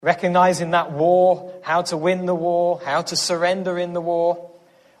recognizing that war, how to win the war, how to surrender in the war.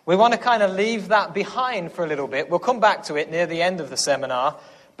 We want to kind of leave that behind for a little bit. We'll come back to it near the end of the seminar.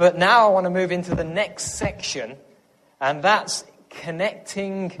 But now I want to move into the next section, and that's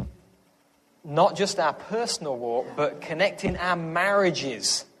connecting not just our personal walk, but connecting our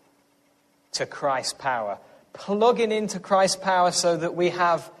marriages to Christ's power. Plugging into Christ's power so that we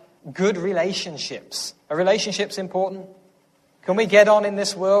have good relationships. Are relationships important? Can we get on in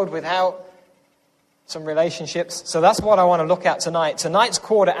this world without some relationships? So that's what I want to look at tonight. Tonight's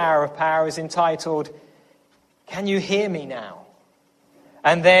quarter hour of power is entitled, Can You Hear Me Now?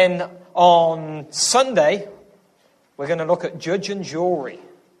 And then on Sunday, we're going to look at judge and jury.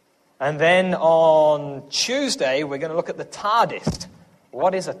 And then on Tuesday, we're going to look at the TARDIS.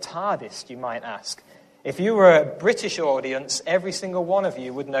 What is a TARDIS, you might ask? If you were a British audience, every single one of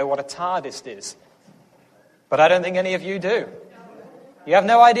you would know what a TARDIS is. But I don't think any of you do. You have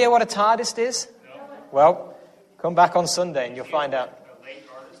no idea what a TARDIS is? Well, come back on Sunday and you'll find out.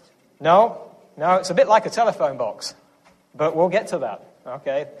 No, it's a bit like a telephone box. But we'll get to that,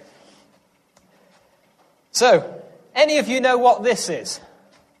 okay? So, any of you know what this is?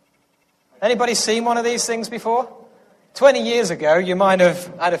 Anybody seen one of these things before? 20 years ago, you might have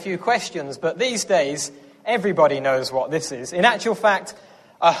had a few questions, but these days, everybody knows what this is. In actual fact,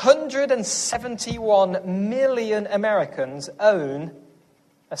 171 million Americans own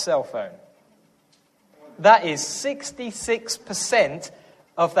a cell phone. That is 66%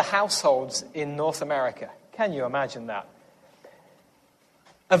 of the households in North America. Can you imagine that?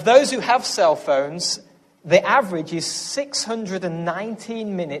 Of those who have cell phones, the average is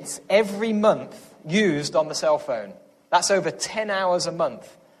 619 minutes every month used on the cell phone. That's over 10 hours a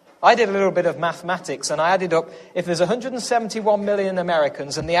month. I did a little bit of mathematics and I added up, if there's 171 million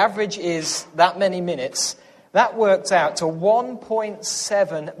Americans and the average is that many minutes, that worked out to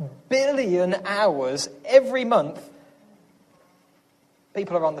 1.7 billion hours every month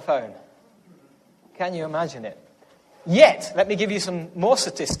people are on the phone. Can you imagine it? Yet, let me give you some more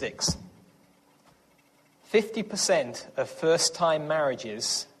statistics. 50% of first-time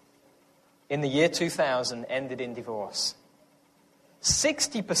marriages in the year 2000 ended in divorce.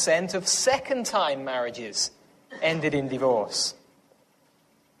 60% of second-time marriages ended in divorce.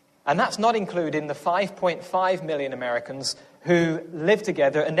 And that's not including the 5.5 million Americans who lived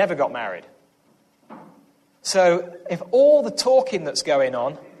together and never got married. So if all the talking that's going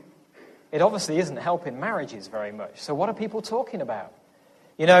on, it obviously isn't helping marriages very much. So what are people talking about?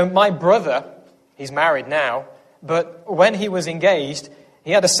 You know, my brother, he's married now, but when he was engaged,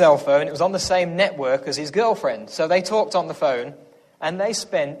 he had a cell phone. It was on the same network as his girlfriend. So they talked on the phone, and they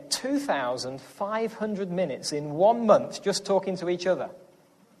spent 2,500 minutes in 1 month just talking to each other.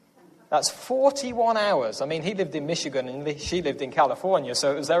 That's 41 hours. I mean, he lived in Michigan and she lived in California,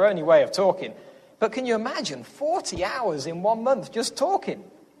 so it was their only way of talking. But can you imagine 40 hours in 1 month just talking?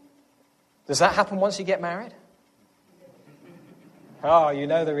 Does that happen once you get married? Oh, you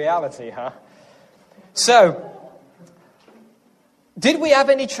know the reality, huh? So, did we have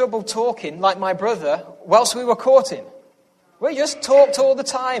any trouble talking, like my brother, whilst we were courting? We just talked all the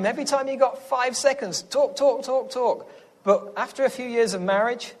time. Every time you got 5 seconds, talk. But after a few years of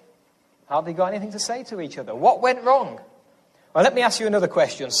marriage, hardly got anything to say to each other. What went wrong? Well, let me ask you another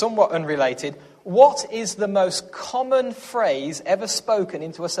question, somewhat unrelated. What is the most common phrase ever spoken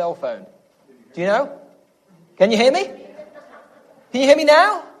into a cell phone? Do you know? Can you hear me? Can you hear me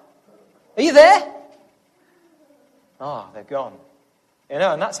now? Are you there? Oh, they're gone. You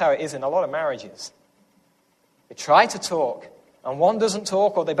know, and that's how it is in a lot of marriages. They try to talk, and one doesn't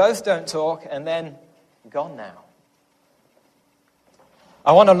talk, or they both don't talk, and then gone now.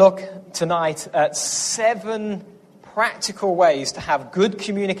 I want to look tonight at 7 practical ways to have good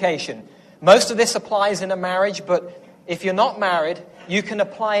communication. Most of this applies in a marriage, but if you're not married, you can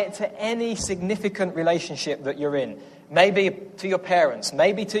apply it to any significant relationship that you're in. Maybe to your parents,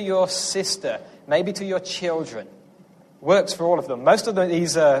 maybe to your sister, maybe to your children. Works for all of them. Most of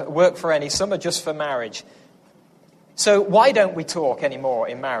these work for any, some are just for marriage. So why don't we talk anymore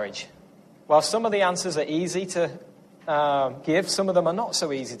in marriage? Well, some of the answers are easy to give, some of them are not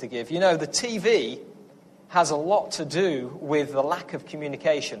so easy to give. You know, the TV has a lot to do with the lack of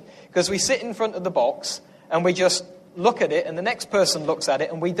communication. Because we sit in front of the box and we just look at it and the next person looks at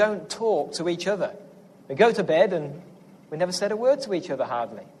it and we don't talk to each other. We go to bed and we never said a word to each other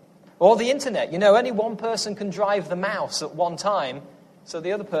hardly. Or the internet, you know, only one person can drive the mouse at one time, so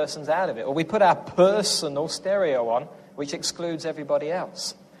the other person's out of it. Or we put our personal stereo on, which excludes everybody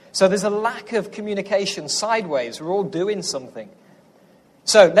else. So there's a lack of communication sideways. We're all doing something.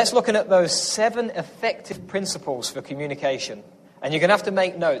 So let's look at those 7 effective principles for communication. And you're going to have to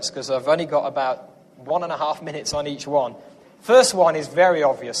make notes because I've only got about 1.5 minutes on each one. First one is very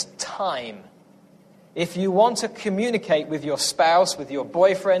obvious, time. If you want to communicate with your spouse, with your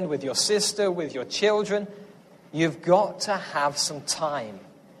boyfriend, with your sister, with your children, you've got to have some time.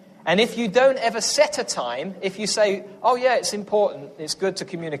 And if you don't ever set a time, if you say, oh yeah, it's important, it's good to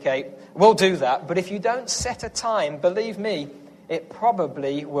communicate, we'll do that. But if you don't set a time, believe me, it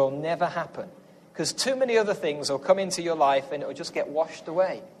probably will never happen. Because too many other things will come into your life and it will just get washed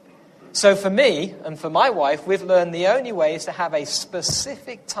away. So for me and for my wife, we've learned the only way is to have a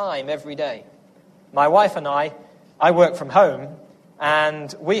specific time every day. My wife and I work from home,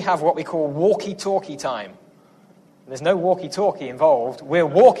 and we have what we call walkie-talkie time. There's no walkie-talkie involved. We're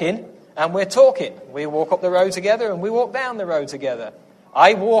walking and we're talking. We walk up the road together and we walk down the road together.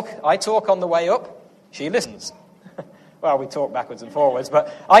 I talk on the way up. She listens. Well, we talk backwards and forwards,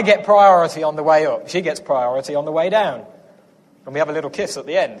 but I get priority on the way up. She gets priority on the way down. And we have a little kiss at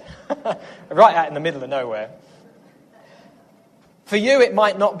the end. Right out in the middle of nowhere. For you, it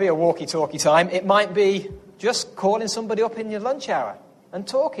might not be a walkie-talkie time. It might be just calling somebody up in your lunch hour and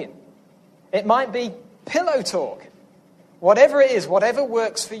talking. It might be pillow talk. Whatever it is, whatever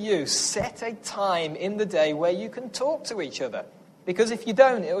works for you, set a time in the day where you can talk to each other. Because if you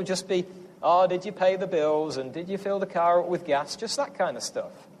don't, it will just be, oh, did you pay the bills and did you fill the car up with gas? Just that kind of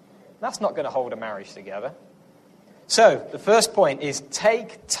stuff. That's not going to hold a marriage together. So, the first point is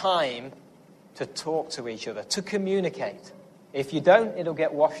take time to talk to each other, to communicate. If you don't, it'll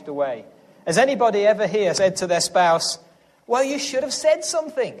get washed away. Has anybody ever here said to their spouse, well, you should have said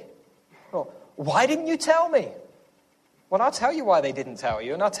something? Or, why didn't you tell me? Well, I'll tell you why they didn't tell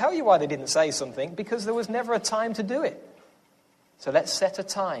you, and I'll tell you why they didn't say something, because there was never a time to do it. So let's set a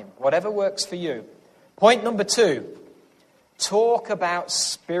time, whatever works for you. Point number 2, talk about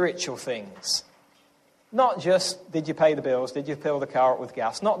spiritual things. Not just, did you pay the bills, did you fill the car up with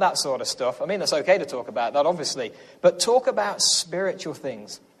gas, not that sort of stuff. I mean, it's okay to talk about that, obviously, but talk about spiritual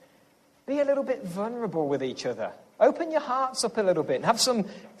things. Be a little bit vulnerable with each other. Open your hearts up a little bit and have some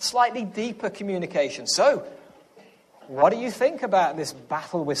slightly deeper communication. So, what do you think about this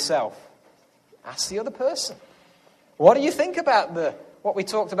battle with self? Ask the other person. What do you think about what we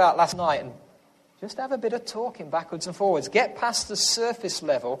talked about last night? And just have a bit of talking backwards and forwards. Get past the surface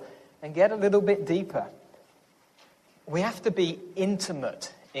level and get a little bit deeper. We have to be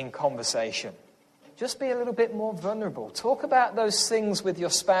intimate in conversation. Just be a little bit more vulnerable. Talk about those things with your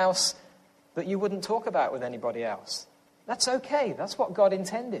spouse that you wouldn't talk about with anybody else. That's okay. That's what God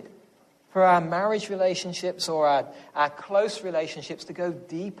intended. For our marriage relationships or our close relationships to go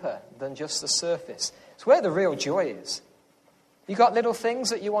deeper than just the surface. It's where the real joy is. You got little things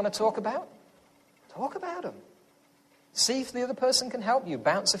that you want to talk about? Talk about them. See if the other person can help you.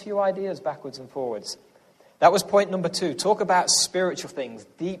 Bounce a few ideas backwards and forwards. That was point number 2. Talk about spiritual things,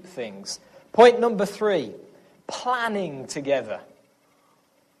 deep things. Point number 3, planning together.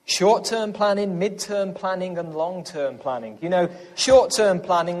 Short-term planning, mid-term planning, and long-term planning. You know, short-term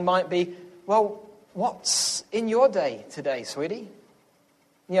planning might be, well, what's in your day today, sweetie?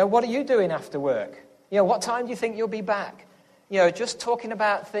 You know, what are you doing after work? You know, what time do you think you'll be back? You know, just talking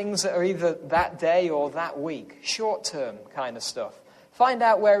about things that are either that day or that week. Short-term kind of stuff. Find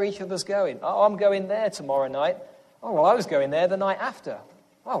out where each other's going. Oh, I'm going there tomorrow night. Oh, well, I was going there the night after.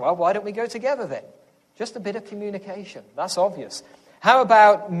 Oh, well, why don't we go together then? Just a bit of communication. That's obvious. How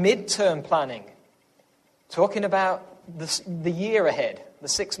about mid-term planning? Talking about the year ahead, the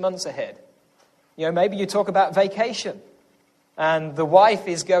 6 months ahead. You know, maybe you talk about vacation. And the wife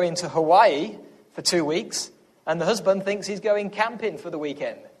is going to Hawaii for 2 weeks. And the husband thinks he's going camping for the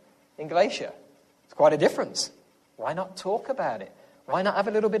weekend in Glacier. It's quite a difference. Why not talk about it? Why not have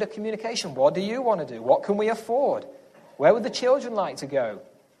a little bit of communication? What do you want to do? What can we afford? Where would the children like to go?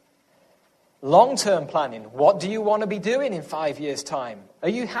 Long-term planning. What do you want to be doing in 5 years' time? Are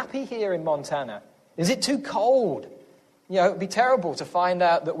you happy here in Montana? Is it too cold? You know, it'd be terrible to find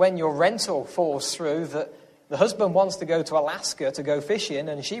out that when your rental falls through that the husband wants to go to Alaska to go fishing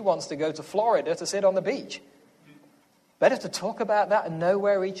and she wants to go to Florida to sit on the beach. Better to talk about that and know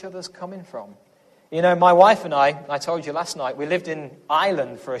where each other's coming from. You know, my wife and I told you last night, we lived in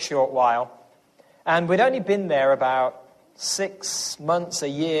Ireland for a short while. And we'd only been there about 6 months, a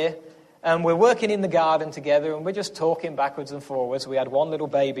year. And we're working in the garden together and we're just talking backwards and forwards. We had one little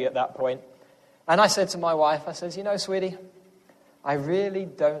baby at that point. And I said to my wife, I said, you know, sweetie, I really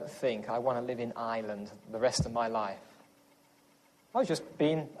don't think I want to live in Ireland the rest of my life. I was just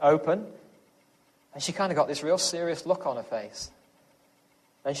being open. And she kind of got this real serious look on her face.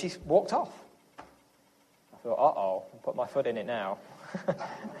 And she walked off. I thought, uh-oh, I'll put my foot in it now.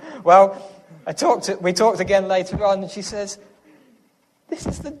 Well, we talked again later on, and she says, this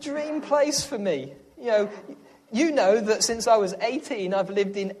is the dream place for me. You know that since I was 18, I've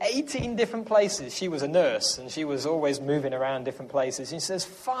lived in 18 different places. She was a nurse, and she was always moving around different places. And she says,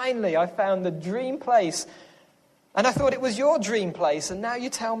 finally, I found the dream place. And I thought it was your dream place, and now you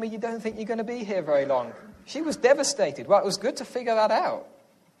tell me you don't think you're going to be here very long. She was devastated. Well, it was good to figure that out,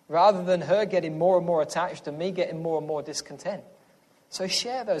 rather than her getting more and more attached and me getting more and more discontent. So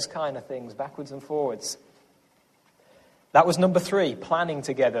share those kind of things backwards and forwards. That was number 3, planning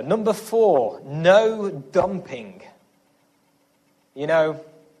together. Number 4, no dumping. Let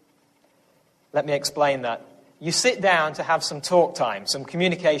me explain that. You sit down to have some talk time, some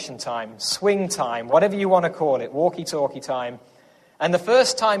communication time, swing time, whatever you want to call it, walkie-talkie time. And the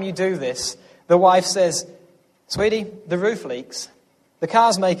first time you do this, the wife says, sweetie, the roof leaks, the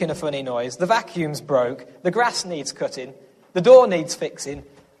car's making a funny noise, the vacuum's broke, the grass needs cutting, the door needs fixing,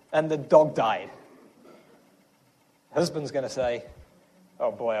 and the dog died. Husband's going to say,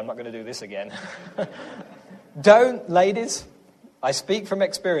 oh boy, I'm not going to do this again. Don't, ladies. I speak from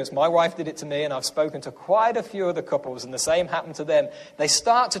experience. My wife did it to me, and I've spoken to quite a few other couples, and the same happened to them. They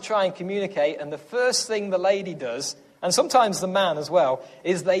start to try and communicate, and the first thing the lady does, and sometimes the man as well,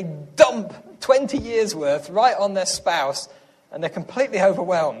 is they dump 20 years' worth right on their spouse, and they're completely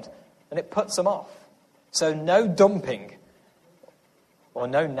overwhelmed, and it puts them off. So no dumping, or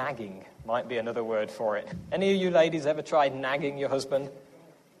no nagging might be another word for it. Any of you ladies ever tried nagging your husband?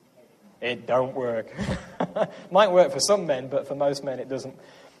 It don't work. Might work for some men, but for most men it doesn't.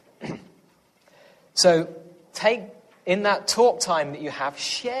 So take, in that talk time that you have,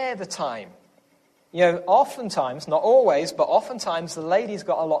 share the time. Oftentimes, not always, but oftentimes the lady's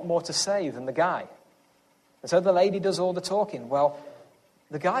got a lot more to say than the guy. And so the lady does all the talking. Well,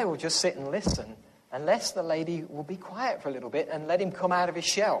 the guy will just sit and listen, unless the lady will be quiet for a little bit and let him come out of his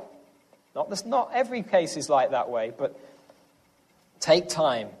shell. Not every case is like that way, but take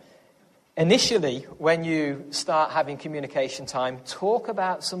time. Initially, when you start having communication time, talk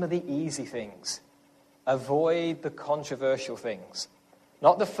about some of the easy things. Avoid the controversial things.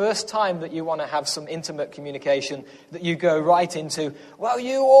 Not the first time that you want to have some intimate communication that you go right into, well,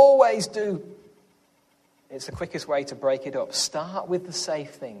 you always do. It's the quickest way to break it up. Start with the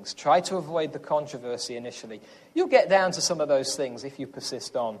safe things. Try to avoid the controversy initially. You'll get down to some of those things if you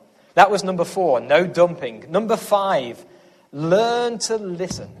persist on. That was number 4, no dumping. Number 5, learn to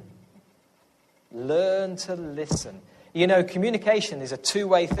listen. Learn to listen. Communication is a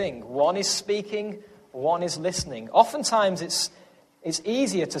two-way thing. One is speaking, one is listening. Oftentimes it's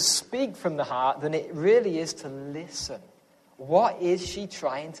easier to speak from the heart than it really is to listen. What is she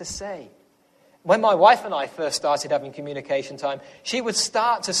trying to say? When my wife and I first started having communication time, she would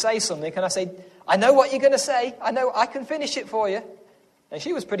start to say something, and I say, I know what you're going to say. I know I can finish it for you. And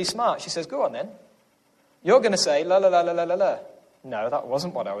she was pretty smart. She says, go on then. You're going to say, la, la, la, la, la, la, la. No, that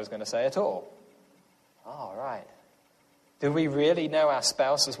wasn't what I was going to say at all. All right. Do we really know our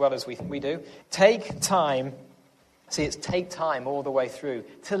spouse as well as we do? Take time. See, it's take time all the way through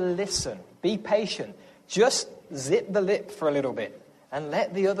to listen. Be patient. Just zip the lip for a little bit and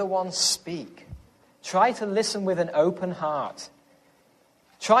let the other one speak. Try to listen with an open heart.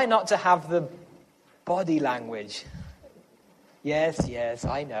 Try not to have the body language. Yes,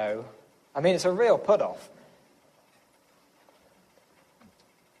 I know. I mean, it's a real put-off.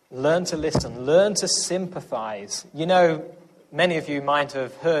 Learn to listen. Learn to sympathize. Many of you might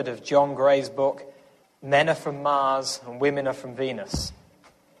have heard of John Gray's book, Men Are From Mars and Women Are From Venus.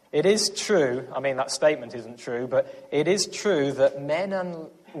 It is true, that statement isn't true, but it is true that men and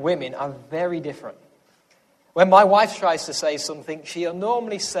women are very different. When my wife tries to say something, she'll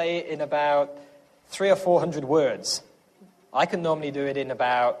normally say it in about 300 or 400 words. I can normally do it in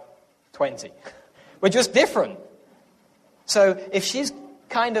about 20. We're just different. So if she's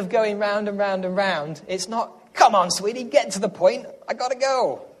kind of going round and round and round, it's not, come on, sweetie, get to the point, I gotta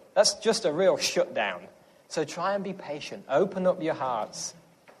go. That's just a real shutdown. So try and be patient. Open up your hearts.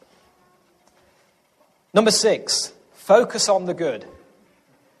 Number 6, focus on the good.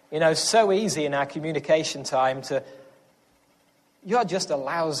 So easy in our communication time to, you're just a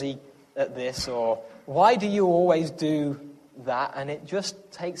lousy at this, or why do you always do that? And it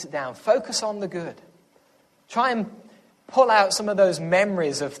just takes it down. Focus on the good. Try and pull out some of those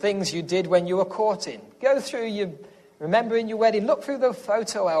memories of things you did when you were courting. Go through remembering your wedding. Look through the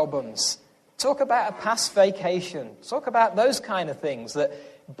photo albums. Talk about a past vacation. Talk about those kind of things that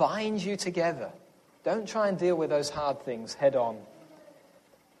bind you together. Don't try and deal with those hard things head on.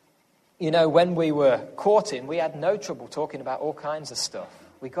 When we were courting, we had no trouble talking about all kinds of stuff.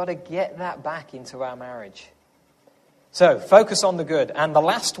 We've got to get that back into our marriage. So, focus on the good. And the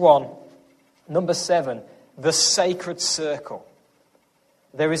last one, number 7, the sacred circle.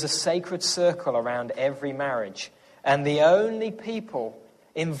 There is a sacred circle around every marriage. And the only people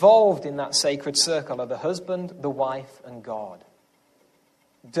involved in that sacred circle are the husband, the wife, and God.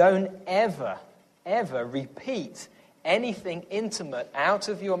 Don't ever, ever repeat anything intimate out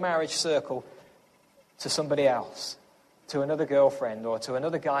of your marriage circle to somebody else, to another girlfriend or to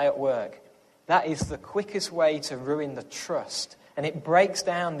another guy at work. That is the quickest way to ruin the trust. And it breaks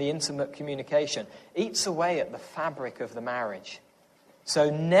down the intimate communication, eats away at the fabric of the marriage. So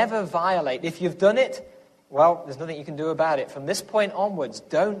never violate. If you've done it, well, there's nothing you can do about it. From this point onwards,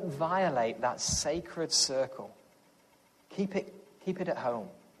 don't violate that sacred circle. Keep it at home.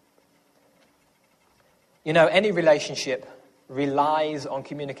 You know, any relationship relies on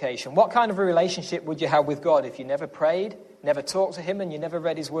communication. What kind of a relationship would you have with God if you never prayed, never talked to him, and you never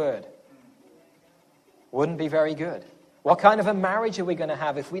read his word? Wouldn't be very good. What kind of a marriage are we going to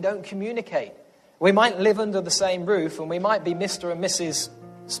have if we don't communicate? We might live under the same roof and we might be Mr. and Mrs.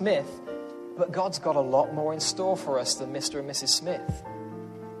 Smith, but God's got a lot more in store for us than Mr. and Mrs. Smith.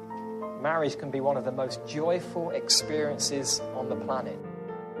 Marriage can be one of the most joyful experiences on the planet.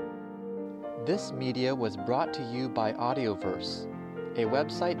 This media was brought to you by Audioverse, a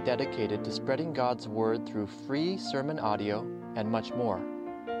website dedicated to spreading God's Word through free sermon audio and much more.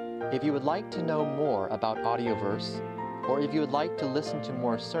 If you would like to know more about Audioverse, or if you would like to listen to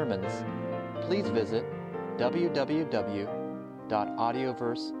more sermons, please visit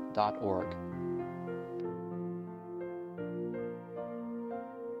www.audioverse.org.